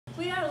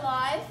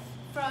live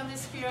from the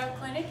Spiro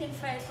Clinic in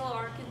Fayetteville,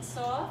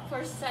 Arkansas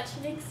for such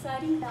an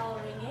exciting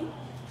bell ringing.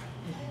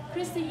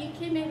 Krista, you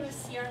came in with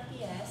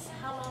CRPS.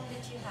 How long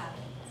did you have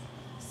it?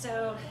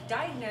 So,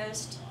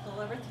 diagnosed a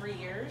little over 3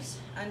 years,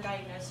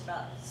 undiagnosed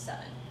about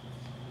 7.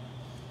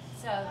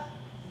 So,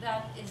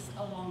 that is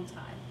a long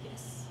time.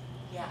 Yes.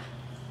 Yeah.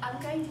 I'm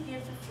going to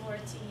give the floor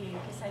to you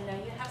because I know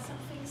you have some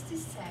things to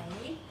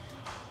say,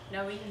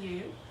 knowing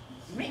you.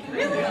 Me?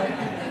 Really?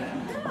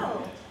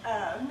 No,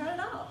 not at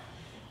all.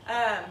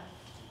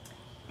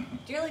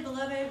 Dearly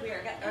beloved, we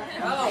are.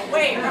 Oh,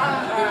 wait,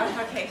 wrong.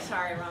 Okay,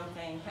 sorry, wrong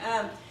thing.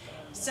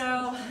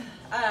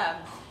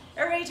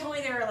 Everybody told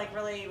me they were like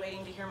really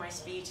waiting to hear my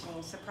speech,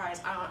 and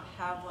surprised I don't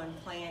have one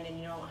planned, and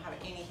you don't have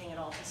anything at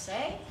all to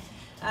say.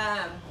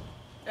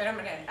 But I'm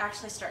going to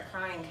actually start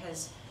crying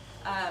because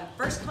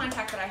first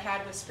contact that I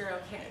had with Spiro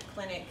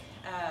Clinic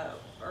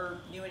or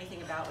knew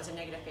anything about was a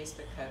negative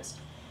Facebook post,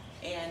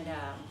 and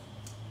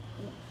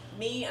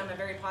I'm a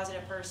very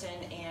positive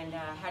person, and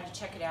had to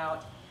check it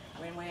out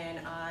when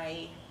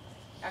I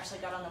actually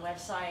got on the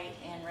website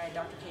and read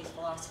Dr. K's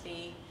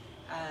philosophy,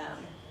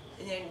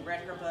 and then read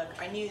her book.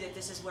 I knew that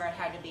this is where I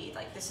had to be,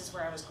 like this is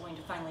where I was going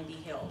to finally be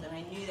healed, and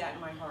I knew that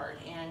in my heart,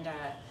 and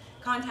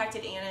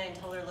contacted Anna and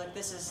told her, look,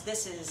 this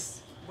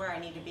is where I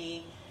need to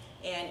be.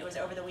 And it was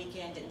over the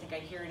weekend, didn't think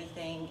I'd hear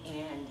anything,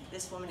 and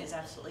this woman is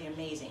absolutely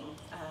amazing.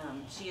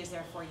 She is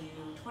there for you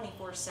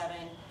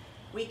 24/7,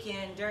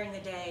 weekend, during the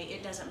day,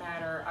 it doesn't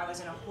matter. I was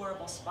in a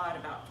horrible spot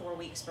about 4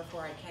 weeks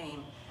before I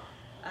came.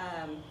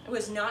 It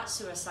was not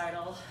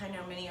suicidal, I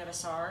know many of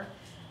us are,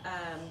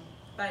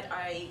 but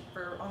I,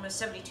 for almost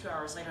 72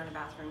 hours, laid on a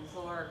bathroom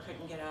floor,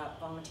 couldn't get up,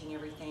 vomiting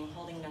everything,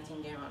 holding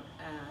nothing down.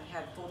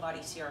 Had full body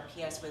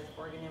CRPS with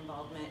organ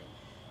involvement,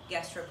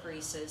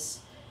 gastroparesis,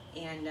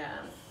 and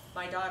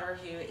my daughter,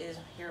 who is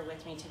here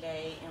with me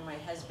today, and my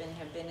husband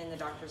have been in the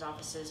doctor's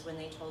offices when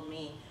they told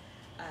me,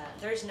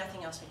 there's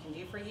nothing else we can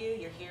do for you.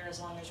 You're here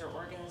as long as your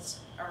organs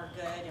are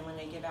good, and when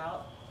they give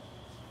out,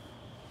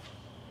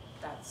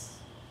 that's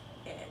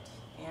it.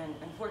 And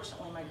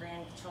unfortunately, my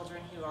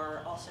grandchildren, who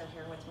are also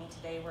here with me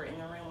today, were in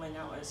the room when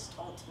that was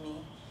told to me.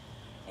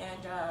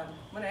 And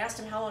when I asked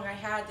them how long I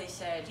had, they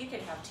said, you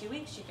could have 2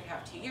 weeks, you could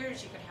have 2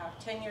 years, you could have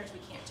 10 years. We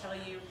can't tell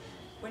you.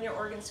 When your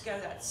organs go,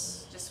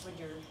 that's just when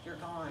you're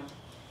gone.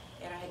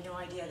 And I had no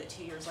idea that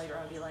 2 years later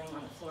I'd be laying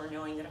on the floor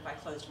knowing that if I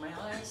closed my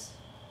eyes,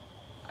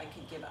 I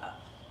could give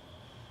up.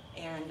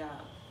 And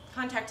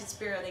contacted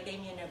Spiro. They gave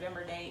me a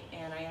November date,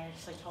 and I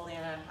actually told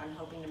Anna I'm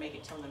hoping to make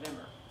it till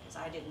November because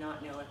I did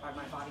not know if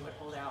my body would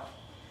hold out.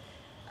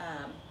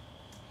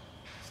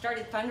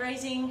 Started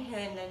fundraising,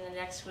 and then the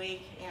next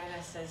week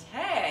Anna says,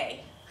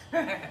 hey,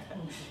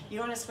 you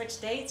want to switch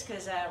dates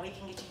because we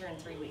can get you here in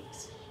 3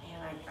 weeks.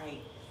 And I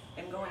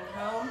am going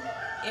home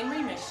in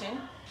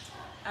remission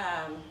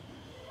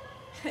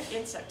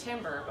in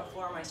September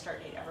before my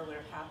start date ever would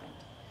have happened.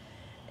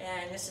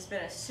 And this has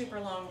been a super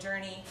long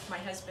journey. My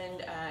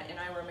husband and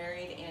I were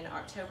married in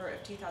October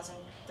of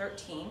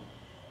 2013.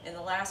 And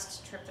the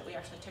last trip that we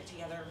actually took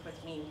together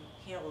with me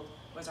healed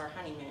was our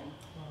honeymoon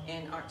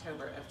in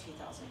October of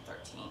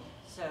 2013.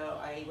 So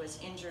I was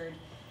injured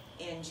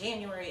in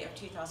January of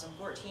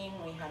 2014.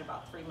 We had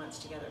about 3 months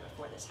together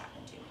before this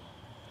happened to me.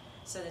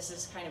 So this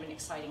is kind of an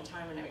exciting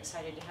time, and I'm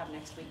excited to have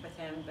next week with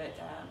him. But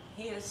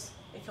he is,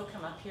 if he'll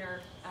come up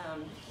here,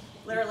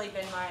 literally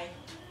been my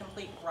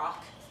complete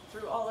rock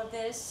through all of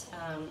this.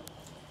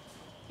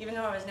 Even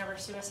though I was never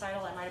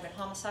suicidal, I might have been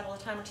homicidal a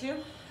time or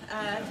two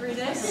through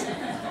this.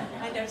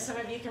 I know some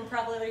of you can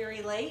probably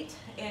relate,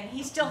 and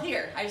he's still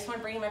here. I just want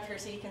to bring him up here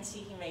so you can see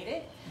he made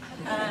it.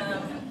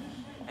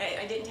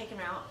 I didn't take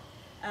him out.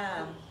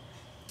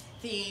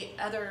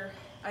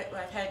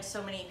 I've had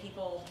so many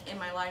people in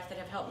my life that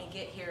have helped me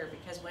get here,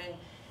 because when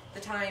the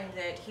time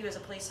that he was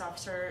a police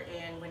officer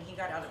and when he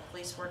got out of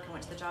police work and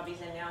went to the job he's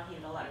in now, he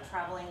did a lot of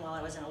traveling while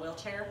I was in a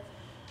wheelchair.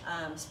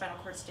 Spinal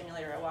cord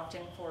stimulator, I walked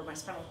in for my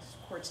spinal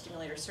cord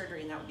stimulator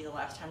surgery, and that would be the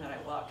last time that I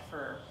walked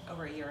for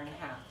over 1.5 years.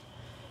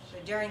 So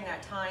during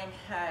that time,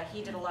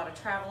 he did a lot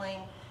of traveling,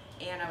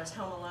 and I was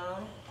home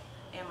alone,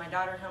 and my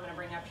daughter, who I'm going to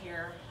bring up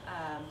here,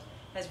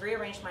 has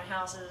rearranged my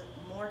houses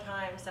more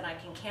times than I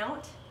can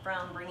count,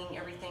 from bringing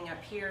everything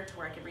up here to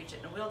where I could reach it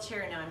in a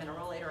wheelchair. Now I'm in a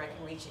rollator, I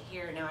can reach it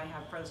here. Now I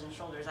have frozen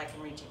shoulders, I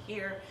can reach it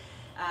here.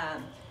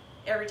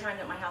 Every time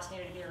that my house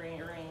needed to be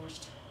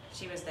rearranged,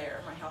 she was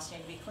there. My house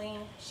needed to be clean,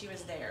 she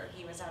was there.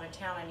 He was out of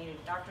town, I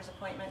needed doctor's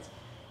appointments,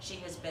 she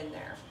has been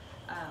there.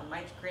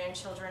 My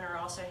grandchildren are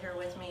also here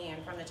with me,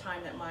 and from the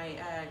time that my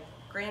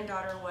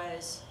granddaughter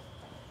was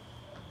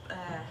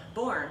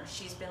born,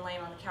 she's been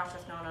laying on the couch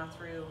with Nana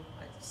through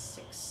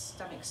 6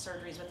 stomach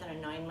surgeries within a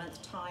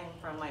 9-month time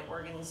from my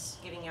organs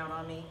giving out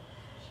on me.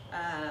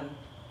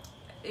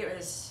 It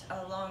was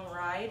a long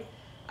ride.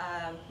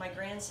 My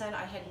grandson,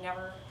 I had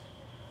never,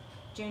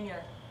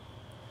 Junior,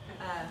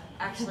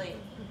 actually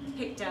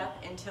picked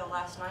up until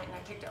last night, and I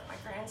picked up my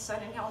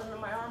grandson and held him in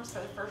my arms for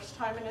the first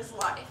time in his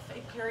life. I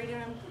carried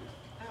him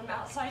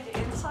outside to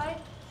inside,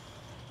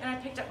 And I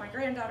picked up my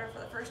granddaughter for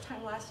the first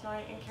time last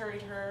night and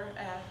carried her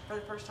for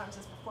the first time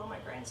since before my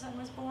grandson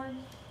was born.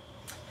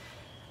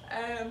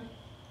 I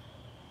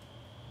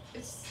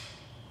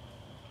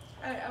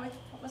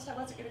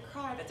wasn't going to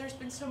cry, but there's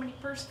been so many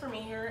firsts for me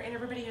here, and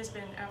everybody has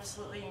been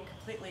absolutely and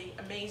completely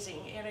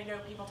amazing. And I know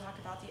people talk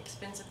about the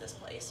expense of this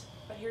place,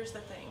 but here's the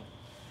thing.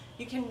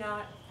 You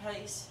cannot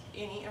place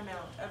any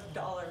amount of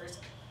dollars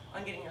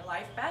on getting your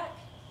life back,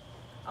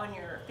 on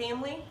your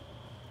family,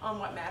 on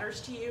what matters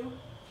to you,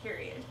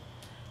 period.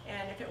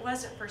 And if it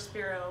wasn't for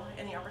Spiro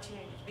and the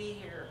opportunity to be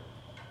here,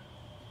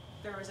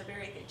 there was a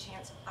very good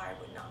chance I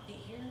would not be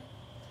here.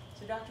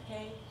 So Dr.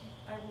 K,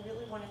 I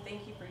really want to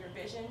thank you for your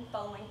vision,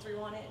 following through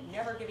on it,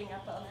 never giving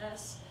up on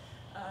this.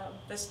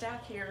 The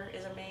staff here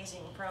is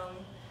amazing, from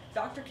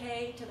Dr.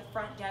 K to the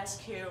front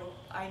desk, who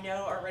I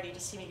know are ready to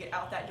see me get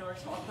out that door,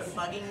 so I'll quit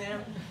bugging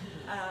them.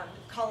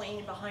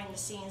 Colleen behind the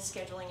scenes,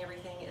 scheduling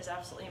everything, is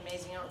absolutely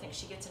amazing. I don't think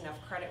she gets enough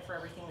credit for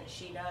everything that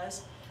she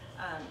does.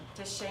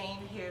 To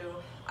Shane, who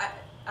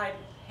I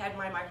had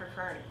my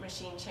microcurrent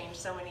machine changed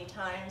so many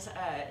times.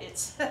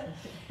 It's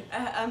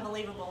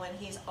unbelievable, and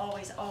he's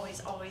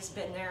always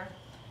been there.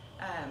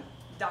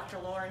 Dr.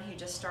 Lauren, who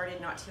just started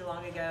not too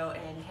long ago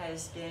and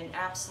has been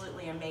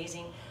absolutely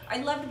amazing.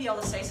 I'd love to be able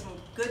to say some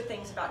good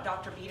things about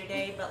Dr. B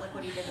today, but look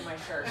what he did to my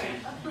shirt.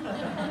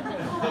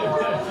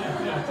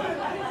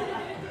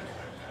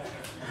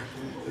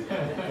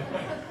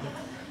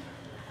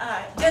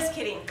 Just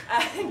kidding.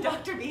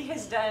 Dr. B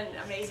has done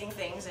amazing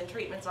things and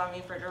treatments on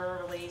me for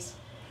dural release.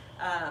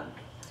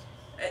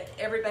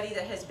 Everybody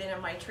that has been in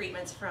my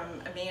treatments,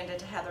 from Amanda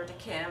to Heather to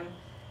Kim,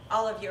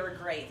 all of you are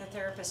great. The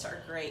therapists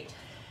are great.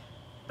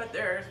 But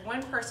there's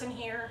one person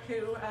here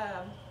who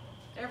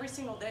every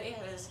single day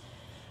has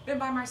been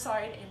by my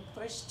side and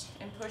pushed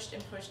and pushed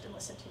and pushed and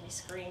listened to me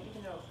scream,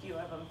 even though a few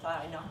of them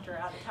thought I knocked her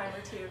out a time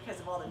or two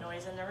because of all the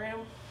noise in the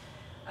room.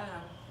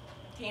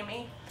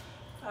 Tammy.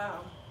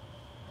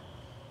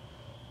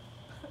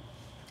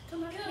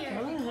 Come up here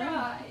and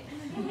cry.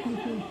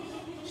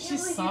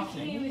 She's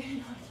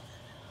softening.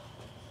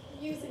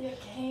 Using a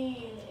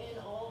cane in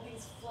all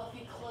these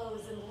fluffy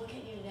clothes, and look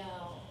at you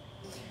now.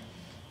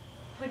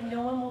 But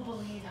no one will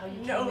believe how you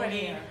came Nobody.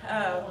 in here.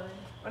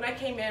 When I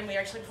came in, we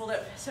actually pulled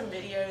up some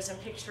videos and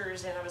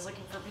pictures, and I was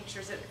looking for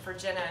pictures for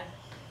Jenna.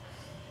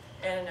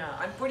 And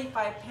I'm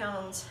 45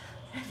 pounds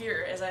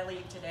heavier as I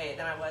leave today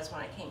than I was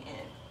when I came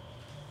in.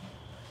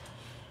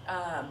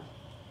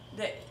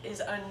 That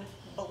is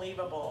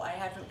unbelievable. I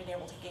haven't been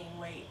able to gain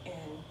weight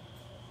in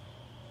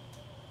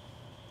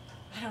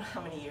I don't know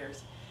how many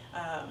years.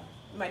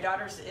 My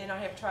daughters and I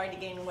have tried to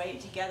gain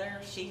weight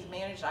together. She's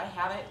managed, I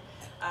haven't.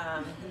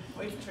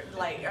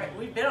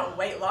 We've been on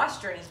weight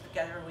loss journeys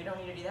together. We don't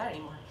need to do that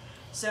anymore.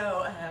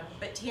 So,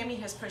 but Tammy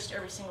has pushed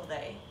every single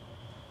day.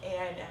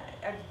 And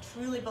I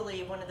truly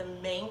believe one of the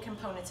main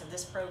components of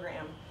this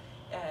program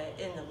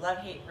in the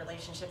love-hate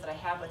relationship that I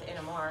have with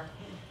NMR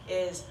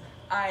is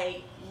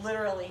I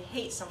literally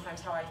hate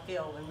sometimes how I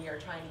feel when we are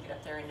trying to get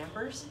up there in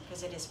numbers,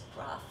 because it is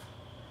rough.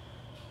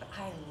 But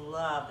I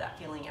love that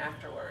feeling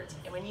afterwards.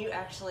 And when you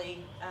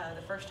actually,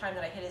 the first time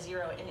that I hit a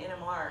 0 in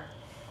NMR,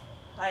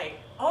 like,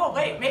 oh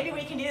wait, maybe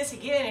we can do this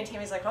again. And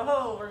Tammy's like,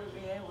 oh,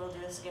 we'll do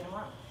this again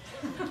tomorrow.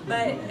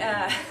 But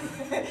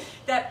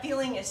that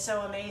feeling is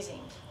so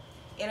amazing.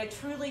 And I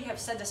truly have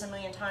said this a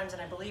million times,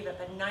 and I believe it,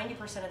 but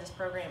 90% of this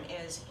program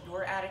is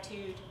your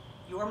attitude,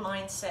 your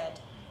mindset,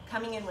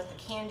 coming in with a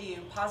can-do,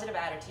 positive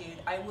attitude.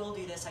 I will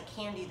do this, I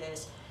can do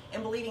this,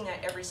 and believing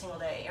that every single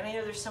day. And I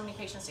know there's so many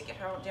patients that get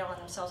down on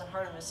themselves and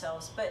hard on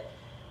themselves, but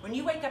when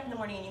you wake up in the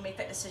morning and you make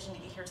that decision to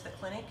get here to the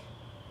clinic,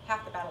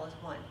 half the battle is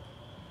won.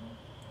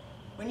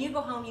 When you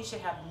go home, you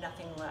should have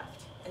nothing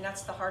left. And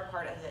that's the hard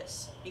part of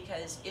this,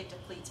 because it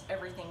depletes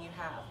everything you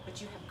have. But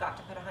you have got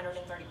to put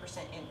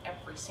 130% in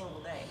every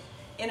single day.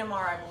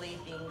 NMR, I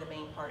believe, being the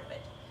main part of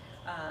it.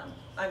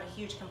 I'm a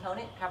huge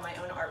component, have my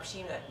own ARP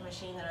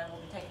machine that I will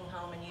be taking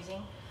home and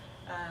using.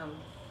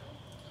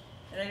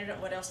 And I don't know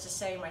what else to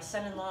say. My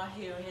son-in-law,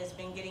 who has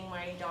been getting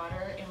my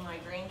daughter and my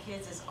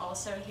grandkids, is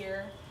also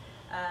here.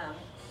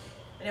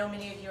 I know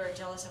many of you are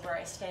jealous of where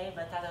I stay,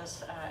 but that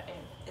is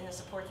in the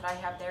support that I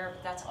have there,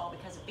 but that's all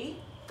because of B.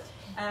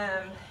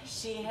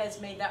 She has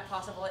made that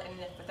possible, and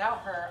without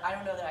her, I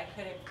don't know that I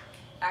could have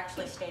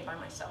actually stayed by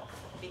myself,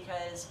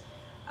 because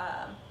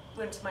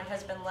once my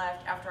husband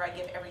left, after I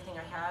give everything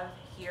I have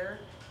here,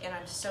 and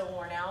I'm so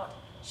worn out,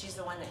 she's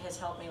the one that has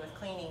helped me with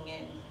cleaning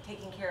and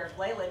taking care of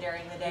Layla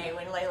during the day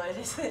when Layla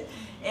is,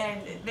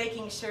 and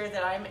making sure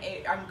that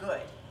I'm good,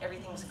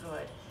 everything's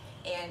good.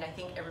 And I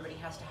think everybody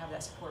has to have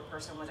that support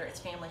person, whether it's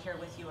family here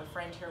with you, a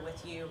friend here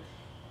with you,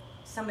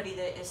 somebody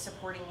that is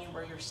supporting you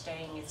where you're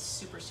staying. It's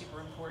super, super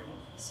important.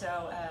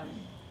 So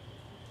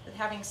with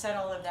having said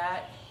all of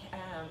that,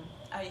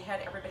 I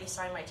had everybody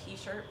sign my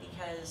t-shirt,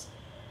 because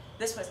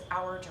this was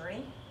our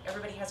journey.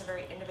 Everybody has a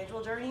very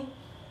individual journey,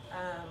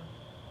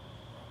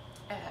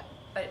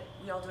 but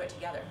we all do it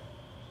together.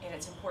 And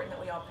it's important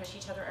that we all push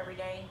each other every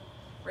day,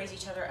 raise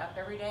each other up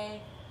every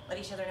day, let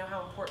each other know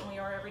how important we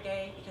are every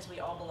day, because we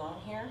all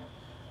belong here.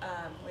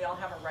 We all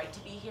have a right to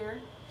be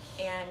here.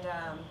 And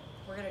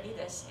we're going to do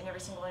this, and every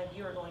single one of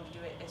you are going to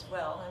do it as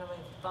well. And I'm going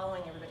to be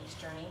following everybody's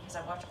journey because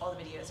I watch all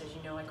the videos. As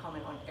you know, I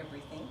comment on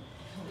everything,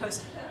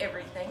 post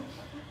everything.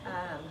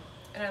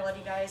 And I love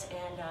you guys.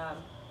 And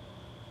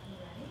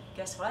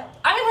guess what?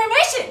 I'm in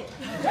remission!